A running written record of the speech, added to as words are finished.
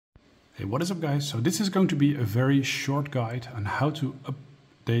Hey, what is up guys? So this is going to be a very short guide on how to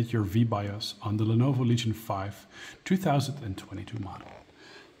update your Vbios on the Lenovo Legion 5 2022 model.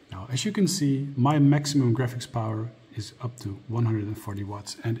 Now, as you can see, my maximum graphics power is up to 140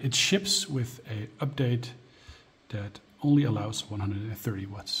 watts and it ships with an update that only allows 130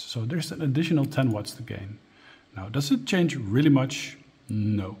 watts. So there's an additional 10 watts to gain. Now, does it change really much?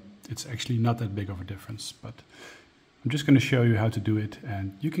 No, it's actually not that big of a difference, but I'm just going to show you how to do it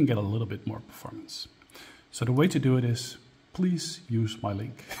and you can get a little bit more performance. So the way to do it is, please use my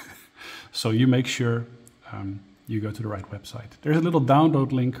link. So you make sure you go to the right website. There's a little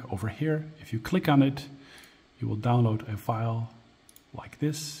download link over here. If you click on it, you will download a file like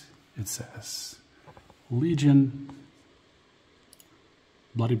this. It says Legion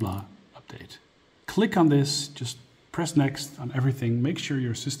bloody blah update. Click on this, just press next on everything. Make sure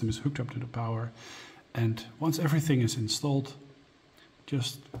your system is hooked up to the power. And once everything is installed,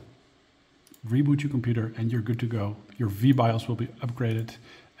 just reboot your computer and you're good to go. Your Vbios will be upgraded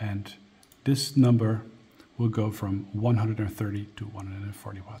and this number will go from 130 to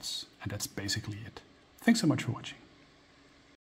 140 watts. And that's basically it. Thanks so much for watching.